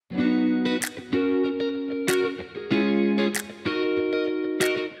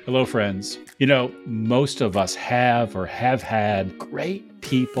Hello, friends. Most of us have or have had great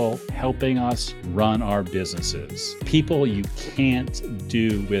people helping us run our businesses. People you can't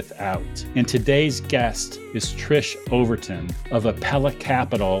do without. And today's guest is Trish Overton of Apella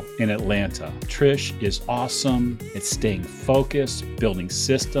Capital in Atlanta. Trish is awesome at staying focused, building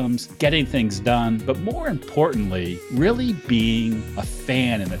systems, getting things done, but more importantly, really being a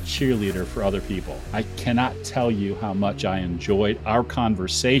fan and a cheerleader for other people. I cannot tell you how much I enjoyed our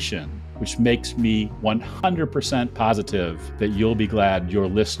conversation, which makes me 100% positive that you'll be glad you're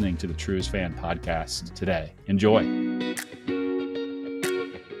listening to the Truest Fan podcast today. Enjoy.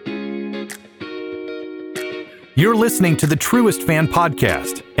 You're listening to the Truest Fan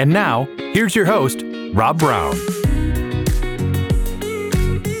podcast. And now, here's your host, Rob Brown.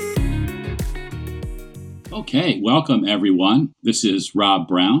 Okay, welcome everyone. This is Rob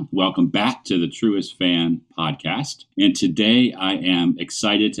Brown. Welcome back to the Truest Fan podcast. And today I am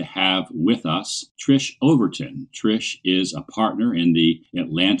excited to have with us Trish Overton. Trish is a partner in the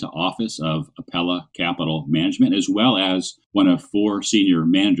Atlanta office of Apella Capital Management, as well as one of 4 senior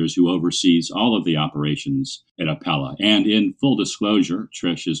managers who oversees all of the operations at Apella. And in full disclosure,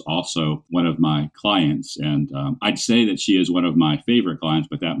 Trish is also one of my clients. And I'd say that she is one of my favorite clients,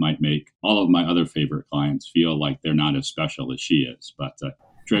 but that might make all of my other favorite clients feel like they're not as special as she is. But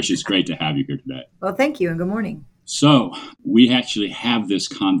Trish, it's great to have you here today. Well, thank you and good morning. So we actually have this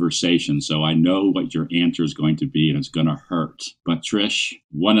conversation, so I know what your answer is going to be, and it's going to hurt. But Trish,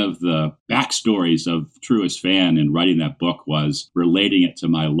 one of the backstories of Truest Fan in writing that book was relating it to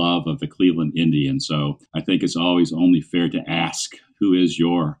my love of the Cleveland Indians. So I think it's always only fair to ask, who is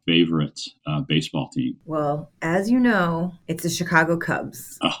your favorite baseball team? Well, as you know, it's the Chicago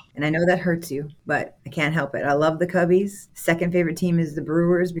Cubs. Oh. And I know that hurts you, but I can't help it. I love the Cubbies. Second favorite team is the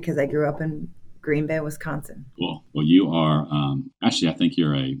Brewers because I grew up in Green Bay, Wisconsin. Well, you are, actually, I think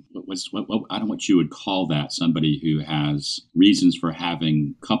you're I don't know what you would call that, somebody who has reasons for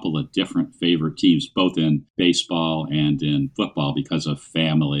having a couple of different favorite teams, both in baseball and in football because of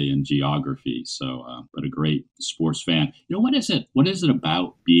family and geography. So, but a great sports fan. What is it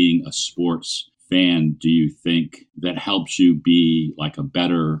about being a sports fan, do you think, that helps you be like a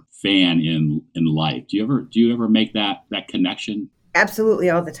better fan in life? Do you ever make that connection? Absolutely,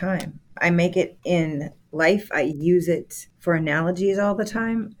 all the time. I make it in life. I use it for analogies all the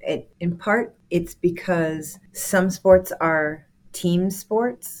time. In part, it's because some sports are team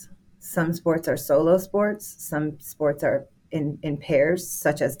sports. Some sports are solo sports. Some sports are in pairs,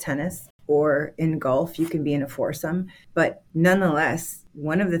 such as tennis, or in golf, you can be in a foursome. But nonetheless,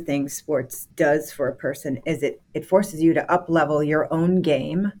 one of the things sports does for a person is it forces you to up-level your own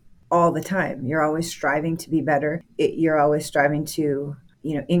game all the time. You're always striving to be better. You're always striving to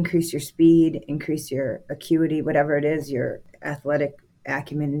increase your speed, increase your acuity, whatever it is, your athletic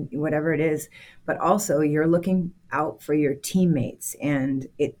acumen, whatever it is. But also you're looking out for your teammates, and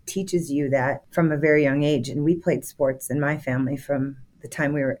it teaches you that from a very young age. And we played sports in my family from the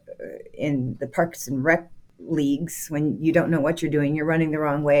time we were in the parks and rec leagues, when you don't know what you're doing. You're running the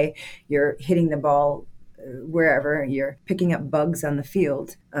wrong way. You're hitting the ball wherever, you're picking up bugs on the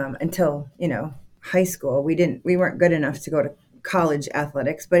field, until, high school. We weren't good enough to go to college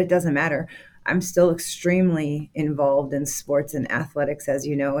athletics, but it doesn't matter. I'm still extremely involved in sports and athletics, as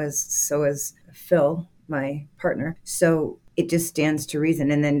you know, so is Phil, my partner. So it just stands to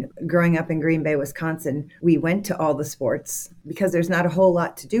reason. And then growing up in Green Bay, Wisconsin, we went to all the sports because there's not a whole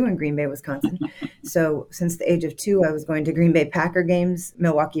lot to do in Green Bay, Wisconsin. So since the age of 2, I was going to Green Bay Packer games,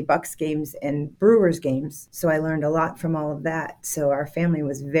 Milwaukee Bucks games, and Brewers games. So I learned a lot from all of that. So our family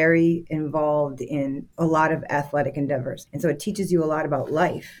was very involved in a lot of athletic endeavors. And so it teaches you a lot about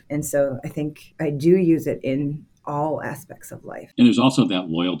life. And so I think I do use it in all aspects of life. And there's also that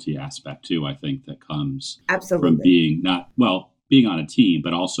loyalty aspect too, I think, that comes Absolutely. From being on a team,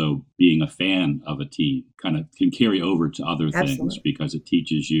 but also being a fan of a team kind of can carry over to other things. Absolutely. Because it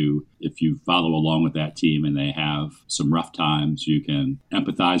teaches you, if you follow along with that team and they have some rough times, you can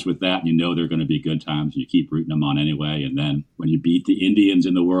empathize with that. And they're going to be good times. You keep rooting them on anyway. And then when you beat the Indians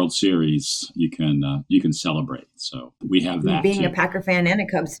in the World Series, you can celebrate. So we have that. Being too. a Packer fan and a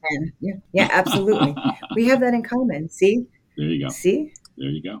Cubs fan. Yeah, absolutely. We have that in common. See? There you go. See? There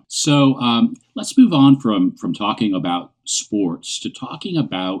you go. So Let's move on from talking about sports to talking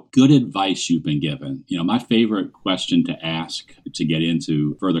about good advice you've been given. My favorite question to ask to get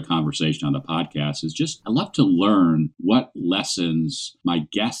into further conversation on the podcast is just, I love to learn what lessons my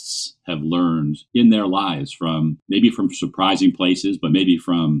guests have learned in their lives from surprising places, but maybe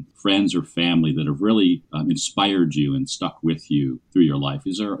from friends or family that have really inspired you and stuck with you through your life.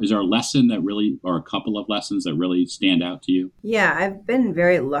 Is there a lesson that really, or a couple of lessons that really stand out to you? Yeah, I've been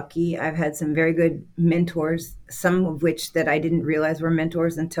very lucky. I've had some very good mentors, some of which that I didn't realize were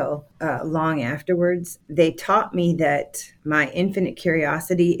mentors until long afterwards. They taught me that my infinite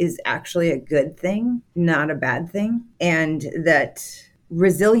curiosity is actually a good thing, not a bad thing, and that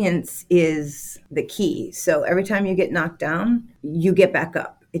resilience is the key. So every time you get knocked down, you get back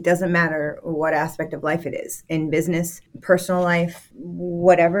up. It doesn't matter what aspect of life it is, in business, personal life,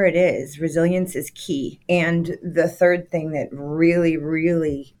 whatever it is, resilience is key. And the third thing that really,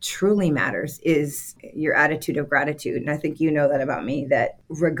 really, truly matters is your attitude of gratitude. And I think you know that about me, that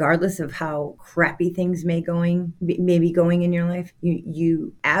regardless of how crappy things may be going in your life,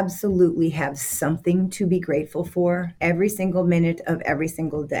 you absolutely have something to be grateful for every single minute of every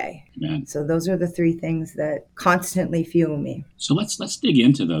single day. Amen. So those are the three things that constantly fuel me. So let's dig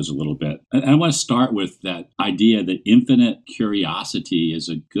into those a little bit. And I want to start with that idea that infinite curiosity is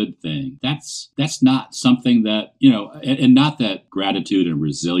a good thing. That's not something that, and not that gratitude and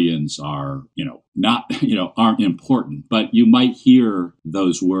resilience are, aren't important, but you might hear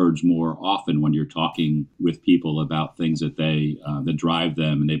those words more often when you're talking with people about things that that drive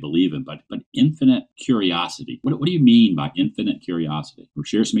them and they believe in. But infinite curiosity, what do you mean by infinite curiosity? Or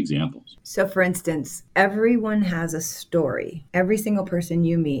share some examples. So for instance, everyone has a story. Every single person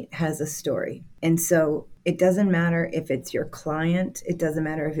you meet has a story. And so it doesn't matter if it's your client, it doesn't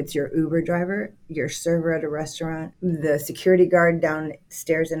matter if it's your Uber driver, your server at a restaurant, the security guard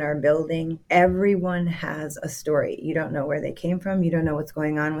downstairs in our building. Everyone has a story. You don't know where they came from. You don't know what's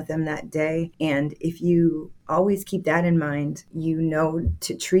going on with them that day. And if you always keep that in mind, you know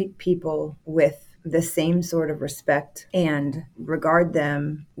to treat people with the same sort of respect and regard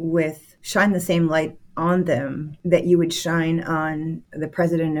them shine the same light on them that you would shine on the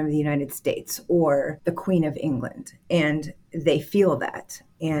President of the United States or the Queen of England. And they feel that.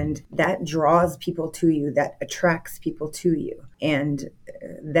 And that draws people to you, that attracts people to you. And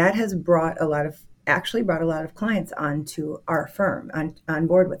that has brought a lot of clients onto our firm, on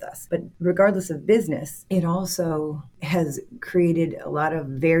board with us. But regardless of business, it also has created a lot of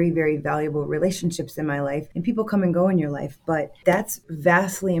very, very valuable relationships in my life. And people come and go in your life, but that's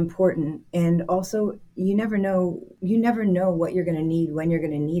vastly important. And also, you never know what you're going to need, when you're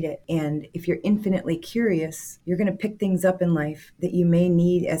going to need it. And if you're infinitely curious, you're going to pick things up in life that you may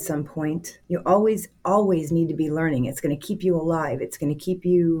need at some point. You always need to be learning. It's going to keep you alive. It's going to keep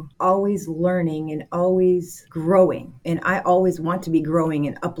you always learning and always growing. And I always want to be growing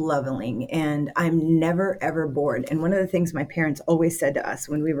and up-leveling. And I'm never, ever bored. And one of the things my parents always said to us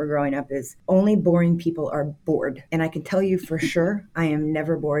when we were growing up is, only boring people are bored. And I can tell you for sure, I am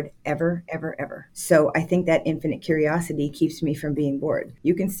never bored, ever, ever, ever. So I think that infinite curiosity keeps me from being bored.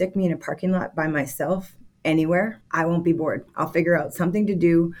 You can stick me in a parking lot by myself anywhere, I won't be bored. I'll figure out something to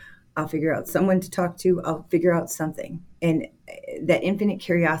do. I'll figure out someone to talk to. I'll figure out something. And that infinite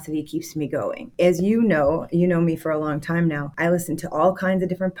curiosity keeps me going. As you know me for a long time now. I listen to all kinds of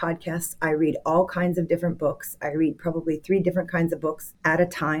different podcasts. I read all kinds of different books. I read probably 3 different kinds of books at a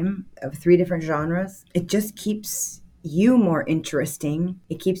time of 3 different genres. It just keeps you more interesting.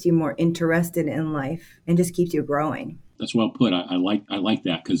 It keeps you more interested in life and just keeps you growing. That's well put. I like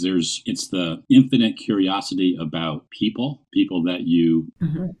that because it's the infinite curiosity about people that you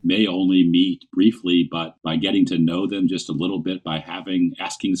may only meet briefly, but by getting to know them just a little bit, by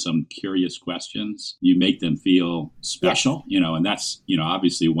asking some curious questions, you make them feel special. Yes. And that's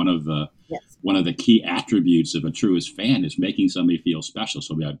obviously one of the key attributes of a truest fan is making somebody feel special.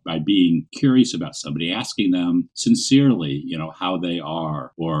 So by being curious about somebody, asking them sincerely, how they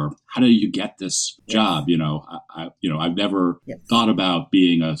are, or how do you get this job? I've never thought about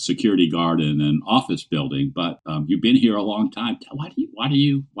being a security guard in an office building, but you've been here a long time. Why do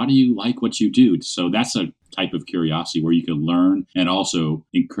you like what you do? So that's a type of curiosity where you can learn and also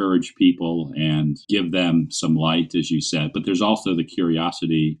encourage people and give them some light, as you said. But there's also the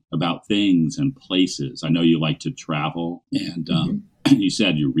curiosity about things and places. I know you like to travel, and you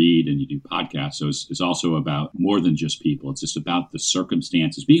said you read and you do podcasts. So it's also about more than just people. It's just about the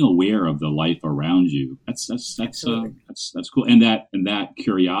circumstances, being aware of the life around you. That's cool. And that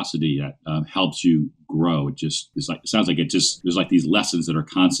curiosity that helps you grow. It sounds like there's like these lessons that are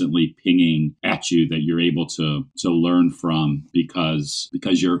constantly pinging at you that you're able to learn from because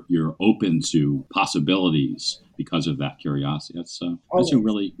you're open to possibilities because of that curiosity. That's a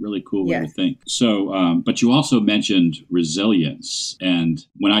really, really cool way to think. So, but you also mentioned resilience. And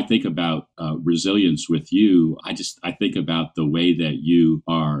when I think about resilience with you, I think about the way that you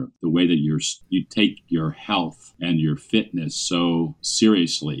take your health and your fitness so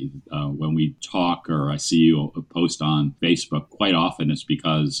seriously. When we talk or I see you post on Facebook, quite often it's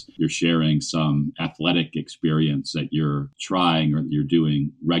because you're sharing some athletic experience that you're trying or that you're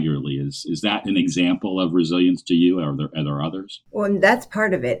doing regularly. Is that an example of resilience to you? Are there others? Well, that's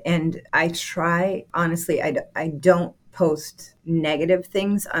part of it. And I try, honestly, I don't post negative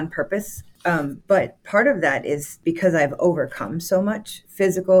things on purpose. But part of that is because I've overcome so much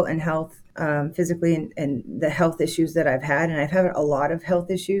physical and health, physically and the health issues that I've had. And I've had a lot of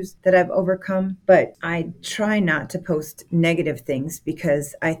health issues that I've overcome, but I try not to post negative things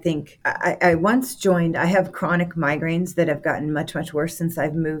because I think I once joined, I have chronic migraines that have gotten much, much worse since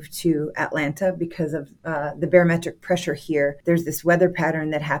I've moved to Atlanta because of the barometric pressure here. There's this weather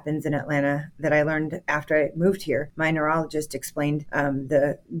pattern that happens in Atlanta that I learned after I moved here. My neurologist explained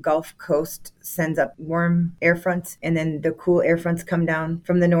the Gulf Coast sends up warm air fronts and then the cool air fronts come down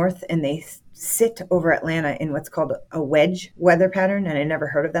from the north and they sit over Atlanta in what's called a wedge weather pattern. And I never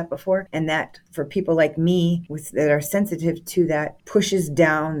heard of that before. And that for people like me that are sensitive to that pushes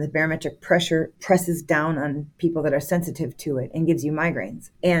down, the barometric pressure presses down on people that are sensitive to it and gives you migraines.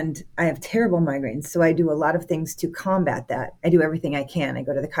 And I have terrible migraines. So I do a lot of things to combat that. I do everything I can. I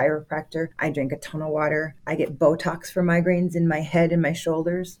go to the chiropractor. I drink a ton of water. I get Botox for migraines in my head and my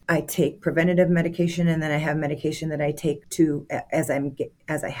shoulders. I take preventative medication and then I have medication that I take as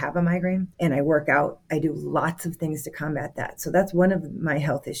I have a migraine. And I work out. I do lots of things to combat that. So that's one of my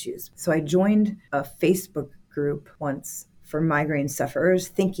health issues. So I joined a Facebook group once for migraine sufferers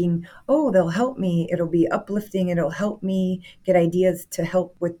thinking, oh, they'll help me. It'll be uplifting. It'll help me get ideas to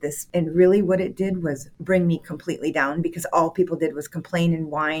help with this. And really what it did was bring me completely down because all people did was complain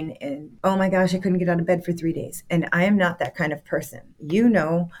and whine and, oh my gosh, I couldn't get out of bed for 3 days. And I am not that kind of person.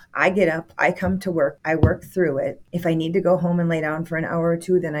 I get up, I come to work, I work through it. If I need to go home and lay down for an hour or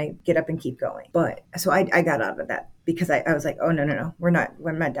two, then I get up and keep going. But so I got out of that. Because I was like, oh, no,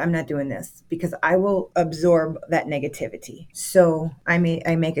 I'm not doing this because I will absorb that negativity. So I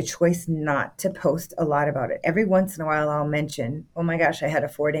make a choice not to post a lot about it. Every once in a while I'll mention, oh my gosh, I had a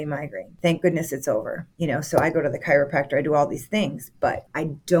 4-day migraine. Thank goodness it's over. So I go to the chiropractor, I do all these things, but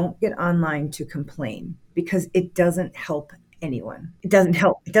I don't get online to complain because it doesn't help anyone. It doesn't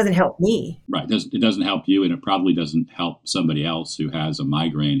help me. Right. It doesn't help you, and it probably doesn't help somebody else who has a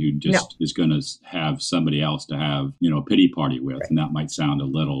migraine who just is going to have somebody else to have, a pity party with. Right. And that might sound a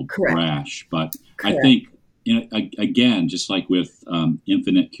little brash, but I think, again, just like with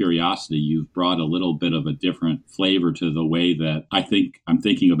infinite curiosity, you've brought a little bit of a different flavor to the way that I think I'm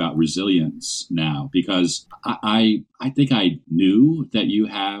thinking about resilience now, because I think I knew that you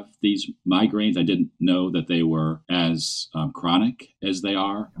have these migraines. I didn't know that they were as chronic as they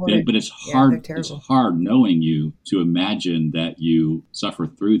are. But it's hard. It's hard knowing you to imagine that you suffer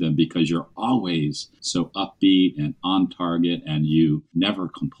through them because you're always so upbeat and on target, and you never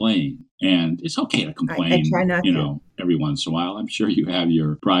complain. And it's okay to complain. I try not to. Every once in a while. I'm sure you have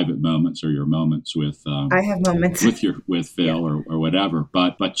your private moments or your moments with. I have moments with Phil or whatever.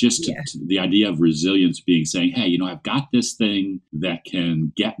 But just the idea of resilience being saying, hey, I've got this thing that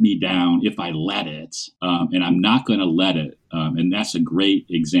can get me down if I let it, and I'm not going to let it. And that's a great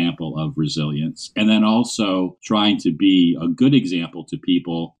example of resilience. And then also trying to be a good example to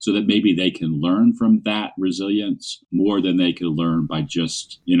people so that maybe they can learn from that resilience more than they can learn by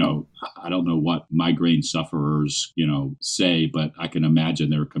just, I don't know what migraine sufferers, say, but I can imagine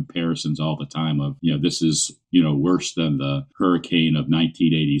there are comparisons all the time of, this is, worse than the hurricane of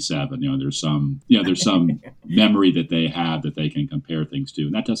 1987. There's some memory that they have that they can compare things to,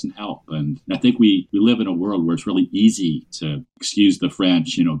 and that doesn't help. And I think we live in a world where it's really easy to, excuse the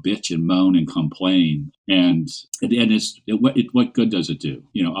French, bitch and moan and complain. And what good does it do?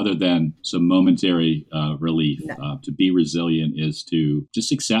 Other than some momentary relief. To be resilient is to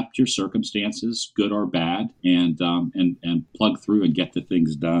just accept your circumstances, good or bad, and plug through and get the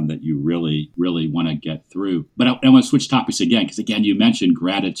things done that you really, really want to get through. But I want to switch topics again, because again, you mentioned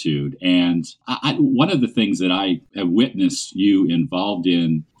gratitude, and one of the things that I have witnessed you involved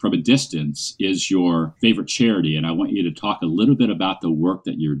in from a distance is your favorite charity. And I want you to talk a little bit about the work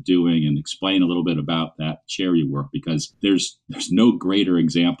that you're doing and explain a little bit about that charity work, because there's no greater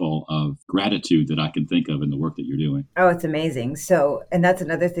example of gratitude that I can think of in the work that you're doing. Oh, it's amazing. So, and that's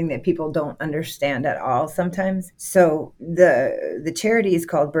another thing that people don't understand at all sometimes. So the charity is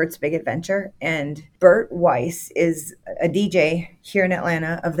called Bert's Big Adventure, and Bert Weiss is a DJ here in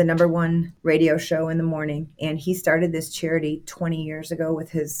Atlanta of the #1 radio show in the morning. And he started this charity 20 years ago with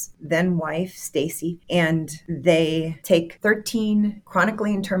his then wife, Stacy. And they take 13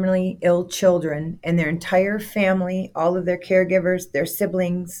 chronically and terminally ill children and their entire family, all of their caregivers, their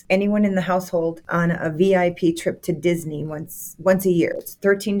siblings, anyone in the household on a VIP trip to Disney once a year. It's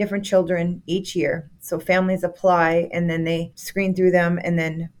 13 different children each year. So families apply and then they screen through them. And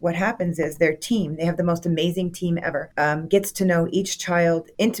then what happens is their team, they have the most amazing team ever, gets to know each child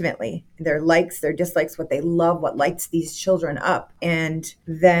intimately, their likes, their dislikes, what they love, what lights these children up. And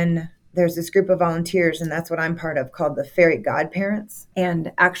then there's this group of volunteers, and that's what I'm part of, called the Fairy Godparents.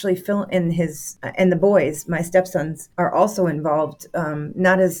 And actually Phil and the boys, my stepsons, are also involved,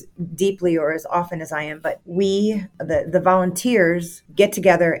 not as deeply or as often as I am, but we, the volunteers, get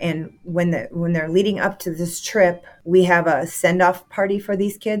together, and when they're leading up to this trip, we have a send-off party for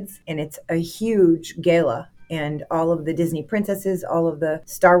these kids, and it's a huge gala. And all of the Disney princesses, all of the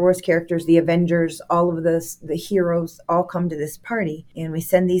Star Wars characters, the Avengers, all of the heroes all come to this party. And we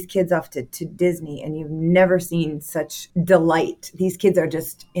send these kids off to Disney, and you've never seen such delight. These kids are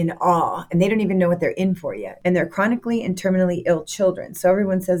just in awe, and they don't even know what they're in for yet. And they're chronically and terminally ill children. So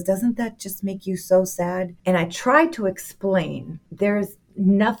everyone says, doesn't that just make you so sad? And I try to explain, there's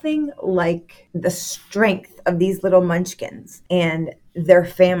nothing like the strength of these little munchkins and their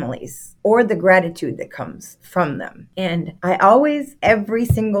families, or the gratitude that comes from them. And I always, every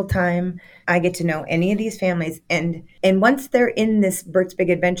single time I get to know any of these families, and once they're in this Bert's Big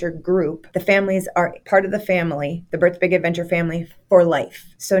Adventure group, the families are part of the family, the Bert's Big Adventure family for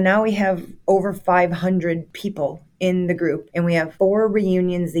life. So now we have over 500 people in the group, and we have 4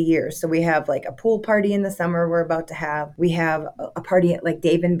 reunions a year. So we have like a pool party in the summer we're about to have. We have a party at like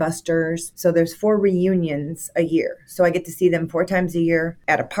Dave & Buster's. So there's 4 reunions a year. So I get to see them 4 times a year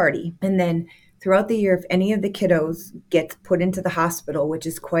at a party. And then throughout the year, if any of the kiddos gets put into the hospital, which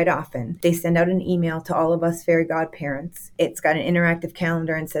is quite often, they send out an email to all of us fairy godparents. It's got an interactive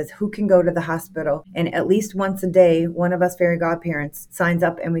calendar and says who can go to the hospital. And at least once a day, one of us fairy godparents signs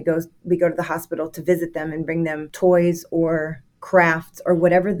up, and we go to the hospital to visit them and bring them toys or crafts or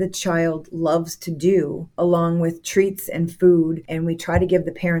whatever the child loves to do, along with treats and food. And we try to give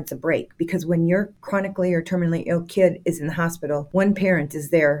the parents a break, because when your chronically or terminally ill kid is in the hospital, one parent is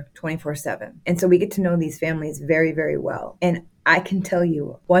there 24/7. And so we get to know these families very, very well. And I can tell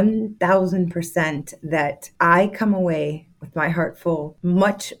you 1,000% that I come away with my heart full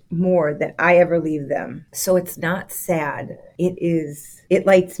much more than I ever leave them. So it's not sad. It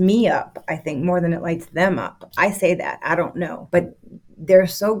lights me up, I think, more than it lights them up. I say that, I don't know. But they're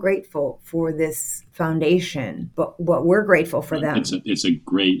so grateful for this foundation, but what we're grateful for them. It's a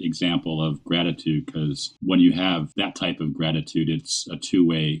great example of gratitude, because when you have that type of gratitude, it's a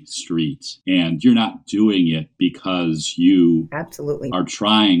two-way street, and you're not doing it because you absolutely are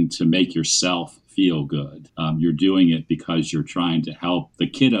trying to make yourself feel good. You're doing it because you're trying to help the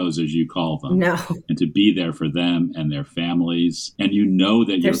kiddos, as you call them, no. and to be there for them and their families. And you know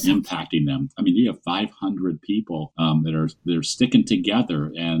that you're impacting them. I mean, you have 500 people that are sticking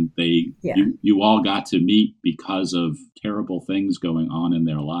together, and you all got to meet because of terrible things going on in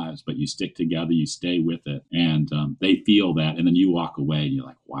their lives, but you stick together, you stay with it, and they feel that, and then you walk away and you're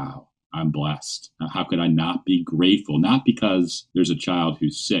like, wow, I'm blessed. How could I not be grateful? Not because there's a child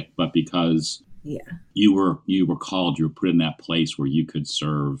who's sick, but because you were called, you were put in that place where you could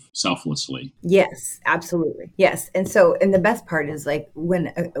serve selflessly. Yes, absolutely. Yes. And the best part is, like, when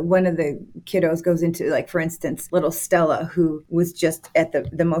one of the kiddos goes into, like, for instance, little Stella, who was just at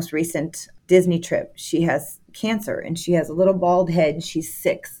the most recent Disney trip, she has cancer and she has a little bald head. She's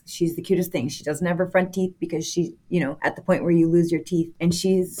 6. She's the cutest thing. She doesn't have her front teeth because she's, at the point where you lose your teeth, and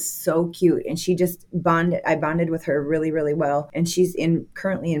she's so cute. And she just I bonded with her really, really well. And she's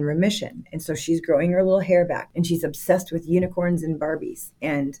currently in remission. And so she's growing her little hair back, and she's obsessed with unicorns and Barbies.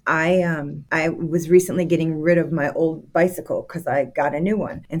 And I was recently getting rid of my old bicycle because I got a new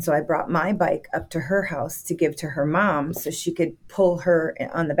one. And so I brought my bike up to her house to give to her mom so she could pull her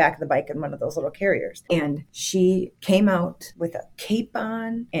on the back of the bike in one of those little carriers. And she came out with a cape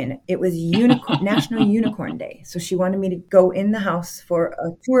on, and it was National Unicorn Day. So she wanted me to go in the house for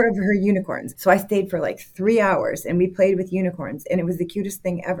a tour of her unicorns. So I stayed for like 3 hours and we played with unicorns, and it was the cutest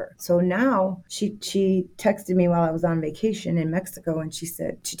thing ever. So now she texted me while I was on vacation in Mexico, and she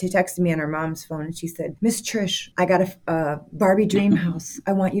texted me on her mom's phone, and she said, Miss Trish, I got a Barbie dream house.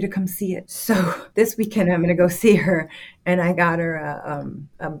 I want you to come see it. So this weekend I'm going to go see her, and I got her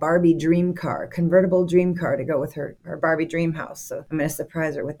a Barbie dream car, convertible dream car to go with her Barbie dream house. So I'm going to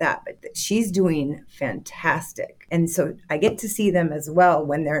surprise her with that. But she's doing fantastic. And so I get to see them as well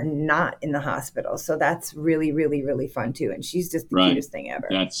when they're not in the hospital. So that's really, really, really fun too. And she's just the cutest thing ever.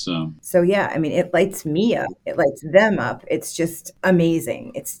 That's So yeah, I mean, it lights me up. It lights them up. It's just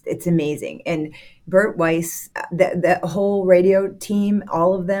amazing. It's amazing. And Bert Weiss, the whole radio team,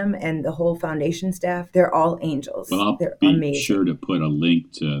 all of them, and the whole foundation staff, they're all angels. Well, they're I'll be amazing. Sure to put a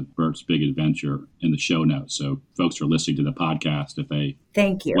link to Bert's Big Adventure in the show notes. So folks are listening to the podcast, if they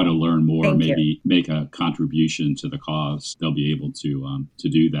want to learn more, maybe make a contribution to the cause, they'll be able to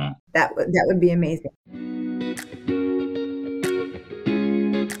do that. That would be amazing.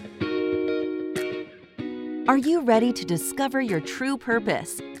 Are you ready to discover your true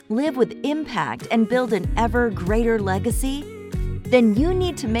purpose, live with impact, and build an ever greater legacy? Then you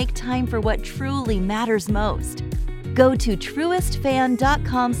need to make time for what truly matters most. Go to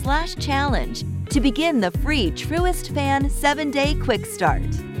truestfan.com/challenge to begin the free Truest Fan 7-day quick start.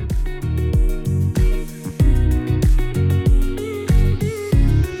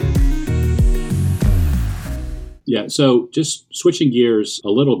 Yeah, so just switching gears a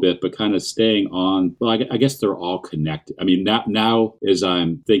little bit, but kind of staying on, well, I guess they're all connected. I mean, now as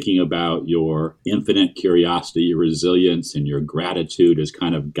I'm thinking about your infinite curiosity, your resilience, and your gratitude as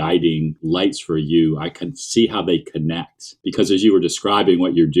kind of guiding lights for you, I can see how they connect. Because as you were describing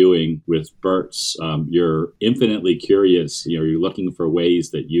what you're doing with Bert's, you're infinitely curious. You're looking for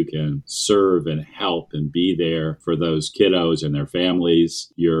ways that you can serve and help and be there for those kiddos and their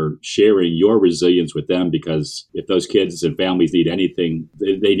families. You're sharing your resilience with them because if those kids and families need anything,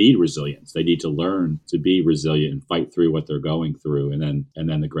 they need resilience. They need to learn to be resilient and fight through what they're going through. And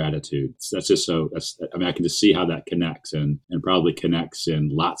then the gratitude. I can just see how that connects and probably connects in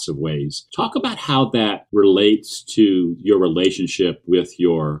lots of ways. Talk about how that relates to your relationship with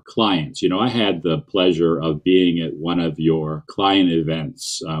your clients. I had the pleasure of being at one of your client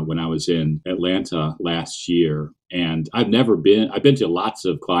events when I was in Atlanta last year. And I've been to lots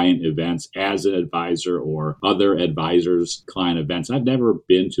of client events as an advisor or other advisors' client events. I've never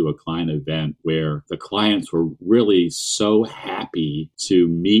been to a client event where the clients were really so happy to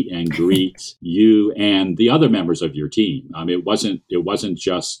meet and greet you and the other members of your team. It wasn't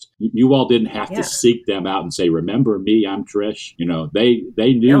just, you all didn't have to seek them out and say, remember me, I'm Trish.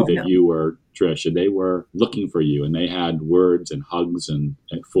 They knew that you were Trish, and they were looking for you, and they had words and hugs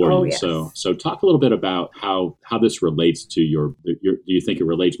for you. Yes. So talk a little bit about how this relates to your. Do you think it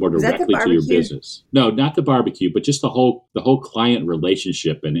relates more directly to your business? No, not the barbecue, but just the whole client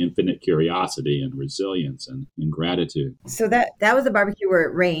relationship and infinite curiosity and resilience and gratitude. So that was a barbecue where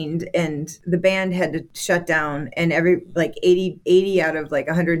it rained and the band had to shut down, and 80 out of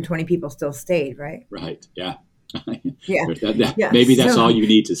 120 people still stayed, right? Right. Yeah. Yeah. Maybe that's all you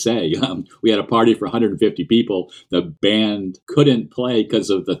need to say. We had a party for 150 people. The band couldn't play because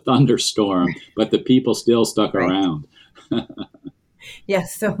of the thunderstorm, but the people still stuck around.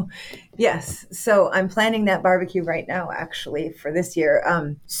 Yes. So I'm planning that barbecue right now, actually, for this year.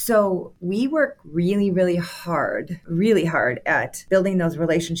 So we work really, really hard at building those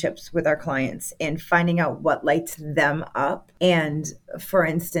relationships with our clients and finding out what lights them up. And for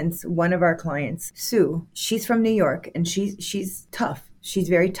instance, one of our clients, Sue, she's from New York, and she's tough. She's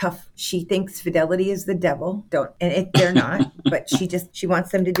very tough. She thinks fidelity is the devil. They're not, but she wants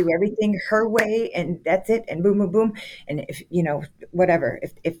them to do everything her way, and that's it, and boom, boom, boom. And if, whatever,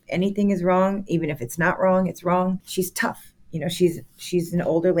 if anything is wrong, even if it's not wrong, it's wrong. She's tough. She's an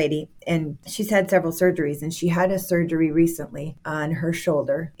older lady, and she's had several surgeries, and she had a surgery recently on her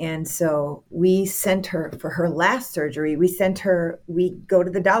shoulder. And so we sent her for her last surgery. We go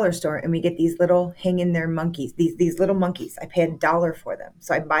to the dollar store and we get these little hang in there monkeys, these little monkeys. I pay $1 for them.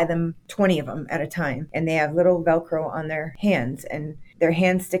 So I buy them 20 of them at a time, and they have little Velcro on their hands, and their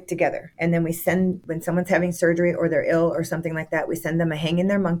hands stick together. And then we send, when someone's having surgery or they're ill or something like that, we send them a hang in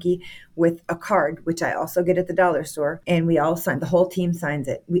there monkey with a card, which I also get at the dollar store. And we all sign, the whole team signs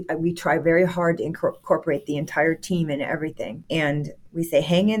it. We try very hard to incorporate the entire team in everything. And We say,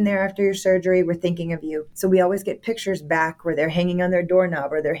 hang in there after your surgery. We're thinking of you. So we always get pictures back where they're hanging on their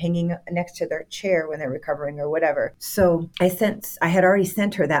doorknob or they're hanging next to their chair when they're recovering or whatever. So I had already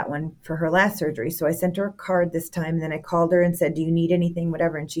sent her that one for her last surgery. So I sent her a card this time. And then I called her and said, do you need anything,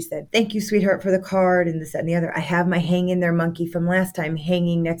 whatever? And she said, thank you, sweetheart, for the card and this, that, and the other. I have my hang in there monkey from last time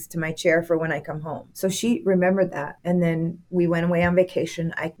hanging next to my chair for when I come home. So she remembered that. And then we went away on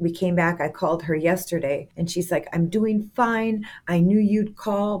vacation. We came back. I called her yesterday and she's like, I'm doing fine. I knew you'd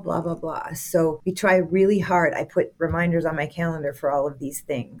call, blah, blah, blah. So we try really hard. I put reminders on my calendar for all of these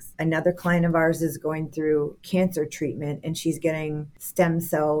things. Another client of ours is going through cancer treatment and she's getting stem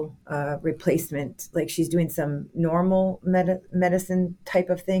cell replacement. Like she's doing some normal medicine type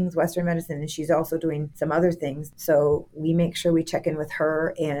of things, Western medicine, and she's also doing some other things. So we make sure we check in with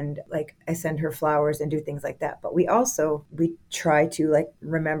her and like I send her flowers and do things like that. But we try to like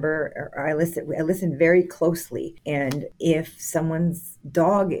remember, or I listen very closely. And if someone's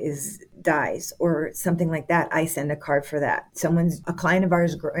dog dies or something like that, I send a card for that. A client of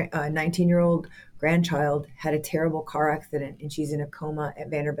ours, a 19-year-old grandchild had a terrible car accident and she's in a coma at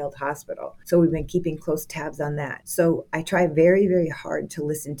Vanderbilt Hospital. So we've been keeping close tabs on that. So I try very, very hard to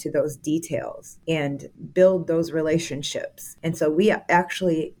listen to those details and build those relationships. And so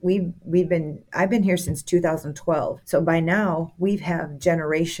I've been here since 2012. So by now we have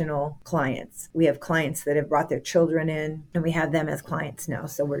generational clients. We have clients that have brought their children in and we have them as clients now.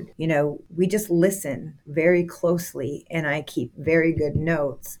 So we just listen very closely and I keep very good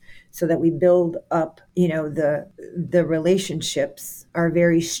notes so that we build up, the relationships are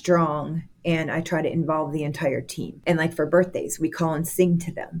very strong and I try to involve the entire team. And like for birthdays, we call and sing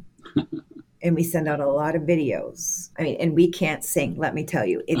to them. And we send out a lot of videos. I mean, and we can't sing, let me tell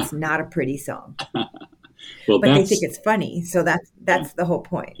you. It's not a pretty song. But they think it's funny. So that's the whole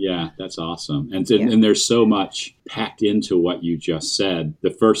point. Yeah, that's awesome. And there's so much packed into what you just said.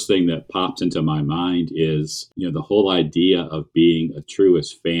 The first thing that pops into my mind is, the whole idea of being a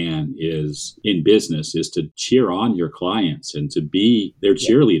Truist fan in business is to cheer on your clients and to be their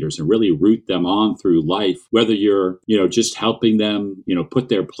cheerleaders and really root them on through life, whether you're, just helping them, put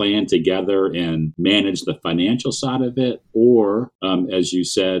their plan together and manage the financial side of it, or as you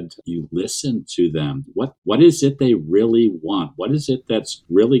said, you listen to them. What is it they really want? What is it that's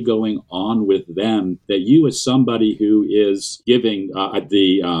really going on with them that you, as somebody who is giving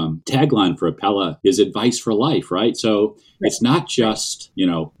the tagline for Appella is advice for life, right? So it's not just,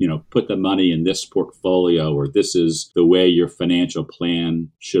 put the money in this portfolio or this is the way your financial plan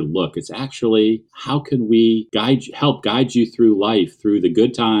should look. It's actually, how can we help guide you through life, through the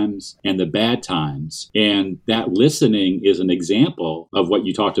good times and the bad times? And that listening is an example of what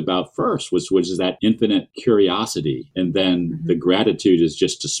you talked about first, which is that infinite curiosity. And then the gratitude is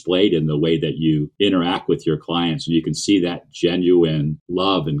just displayed in the way that you interact with your clients. And you can see that genuine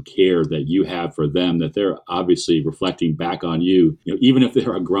love and care that you have for them, that they're obviously reflecting back on you. Even if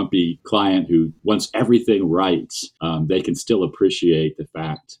they're a grumpy client who wants everything right, they can still appreciate the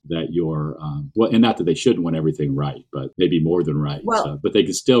fact that you're, and not that they shouldn't want everything right, but maybe more than right. But they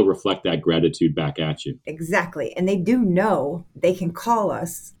can still reflect that gratitude back at you. Exactly. And they do know they can call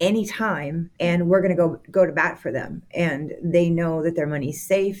us anytime and we're going to go to bat for them. And they know that their money's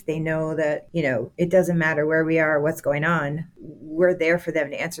safe. They know that, it doesn't matter where we are, what's going on. We're there for them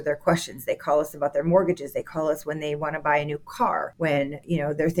to answer their questions. They call us about their mortgages. They call us when they want to buy a new car, when,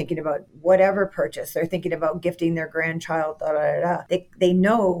 they're thinking about whatever purchase. They're thinking about gifting their grandchild, da, da, da, da. They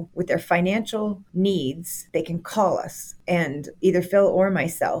know with their financial needs, they can call us. And either Phil or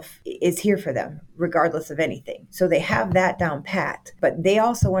myself is here for them, regardless of anything. So they have that down pat. But they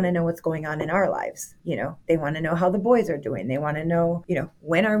also want to know what's going on in our lives. They want to know how the boys are doing. They want to know,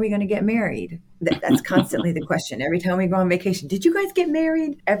 when are we going to get married? That's constantly the question. Every time we go on vacation, did you guys get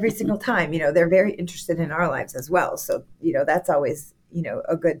married? Every single time, they're very interested in our lives as well. So, that's always,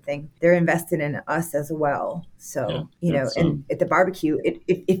 a good thing. They're invested in us as well. So, and at the barbecue,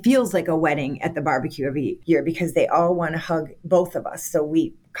 it feels like a wedding at the barbecue every year because they all want to hug both of us. So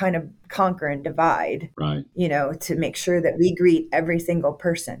we kind of conquer and divide, right? To make sure that we greet every single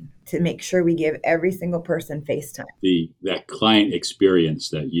person, to make sure we give every single person FaceTime. That client experience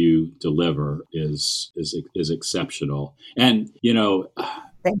that you deliver is exceptional. And,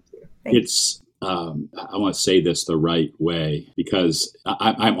 Thank you. It's, I want to say this the right way because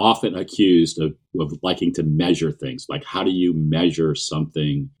I'm often accused of liking to measure things. Like, how do you measure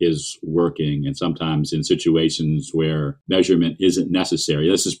something is working? And sometimes in situations where measurement isn't necessary.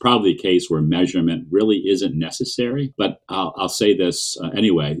 This is probably a case where measurement really isn't necessary. But I'll say this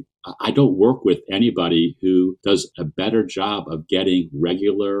anyway. I don't work with anybody who does a better job of getting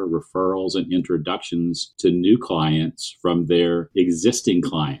regular referrals and introductions to new clients from their existing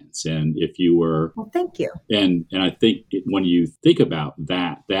clients. And if you were, Well, thank you. and I think when you think about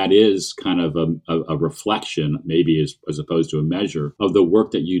that, that is kind of a reflection, maybe as opposed to a measure of the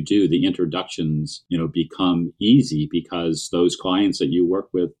work that you do. The introductions, become easy because those clients that you work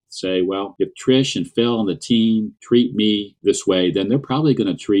with say, well, if Trish and Phil and the team treat me this way, then they're probably going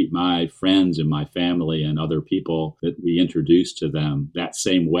to treat my friends and my family and other people that we introduce to them that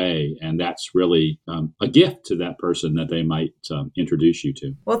same way. And that's really a gift to that person that they might introduce you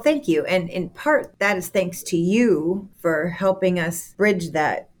to. Well, thank you. And in part, that is thanks to you for helping us bridge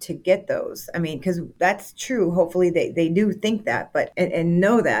that to get those. I mean, because that's true. Hopefully they do think that, but and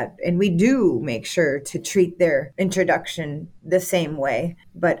know that. And we do make sure to treat their introduction the same way.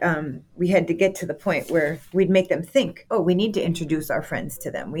 But we had to get to the point where we'd make them think, oh, we need to introduce our friends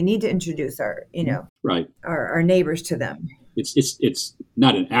to them. We need to introduce our, right, our neighbors to them. It's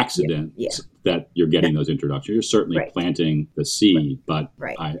not an accident that you're getting those introductions. You're certainly planting the seed, but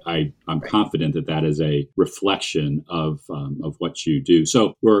I'm confident that is a reflection of what you do.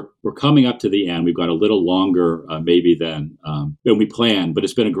 So we're coming up to the end. We've got a little longer maybe than we planned, but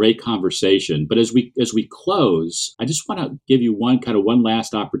it's been a great conversation. But as we close, I just want to give you one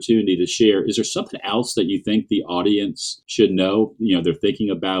last opportunity to share. Is there something else that you think the audience should know? They're thinking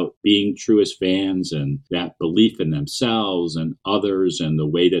about being Truist fans and that belief in themselves and others and the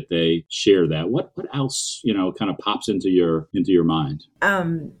way that they share that. What else, kind of pops into your mind?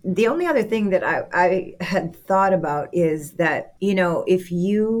 The only other thing that I had thought about is that, if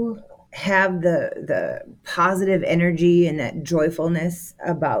you have the positive energy and that joyfulness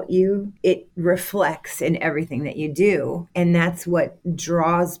about you, it reflects in everything that you do. And that's what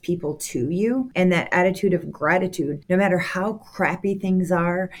draws people to you. And that attitude of gratitude, no matter how crappy things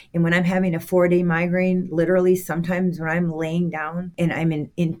are. And when I'm having a 4-day migraine, literally sometimes when I'm laying down and I'm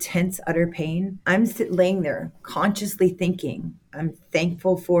in intense, utter pain, I'm laying there consciously thinking, I'm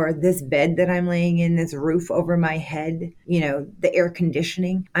thankful for this bed that I'm laying in, this roof over my head, the air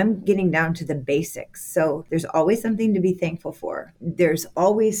conditioning. I'm getting down to the basics. So there's always something to be thankful for. There's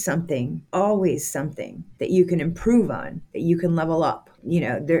always something that you can improve on, that you can level up.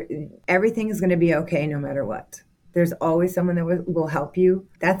 Everything is going to be okay no matter what. There's always someone that will help you.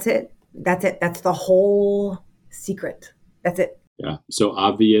 That's it. That's the whole secret. That's it. Yeah. So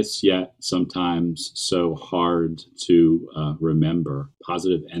obvious, yet sometimes so hard to remember.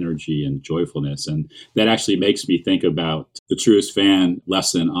 Positive energy and joyfulness. And that actually makes me think about the Truist fan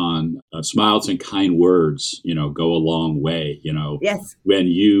lesson on smiles and kind words, go a long way. Yes. When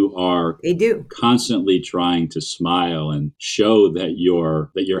you are constantly trying to smile and show that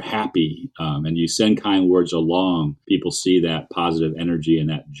you're happy and you send kind words along, people see that positive energy and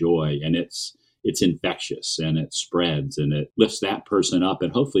that joy. And it's infectious and it spreads and it lifts that person up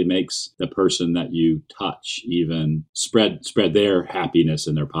and hopefully makes the person that you touch even spread their happiness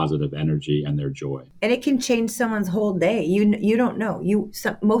and their positive energy and their joy. And it can change someone's whole day. You don't know.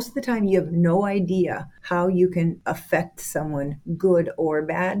 Most of the time you have no idea how you can affect someone, good or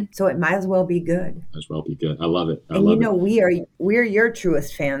bad. So it might as well be good. I love it. We're your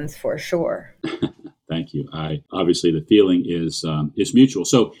Truist fans for sure. Thank you. Obviously the feeling is mutual.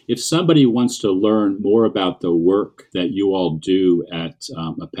 So if somebody wants to learn more about the work that you all do at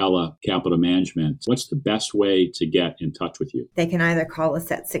Appella Capital Management, what's the best way to get in touch with you? They can either call us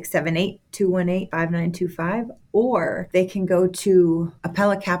at 678-218-5925, or they can go to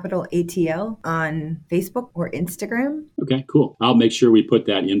Appella Capital ATL on Facebook or Instagram. Okay, cool. I'll make sure we put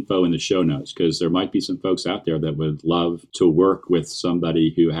that info in the show notes because there might be some folks out there that would love to work with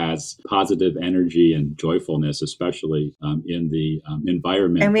somebody who has positive energy and joyfulness, especially in the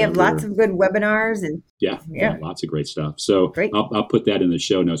environment. And we have lots of good webinars and yeah, lots of great stuff. So I'll put that in the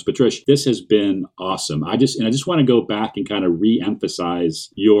show notes. But Trish, this has been awesome. I just want to go back and kind of re-emphasize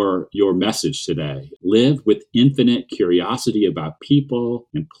your message today. Live with infinite curiosity about people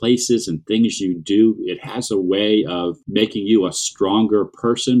and places and things you do. It has a way of making you a stronger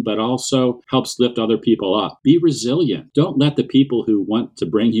person, but also helps lift other people up. Be resilient. Don't let the people who want to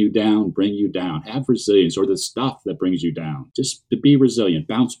bring you down. Have resilience, or the stuff that brings you down. Just to be resilient.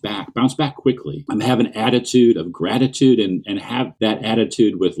 Bounce back quickly. Have an attitude of gratitude and have that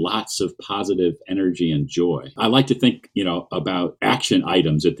attitude with lots of positive energy and joy. I like to think, about action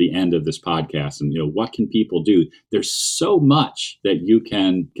items at the end of this podcast and, what can people do? do. There's so much that you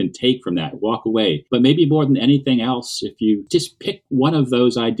can take from that, walk away. But maybe more than anything else, if you just pick one of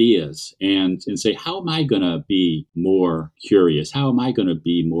those ideas and say, how am I going to be more curious? How am I going to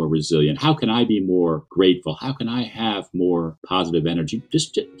be more resilient? How can I be more grateful? How can I have more positive energy?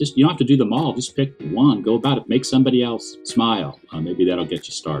 Just you don't have to do them all. Just pick one, go about it, make somebody else smile. Maybe that'll get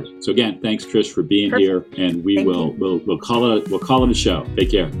you started. So again, thanks Trish for being here, and we'll call it a show.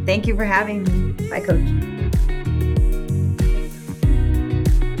 Take care. Thank you for having me. Bye, Coach.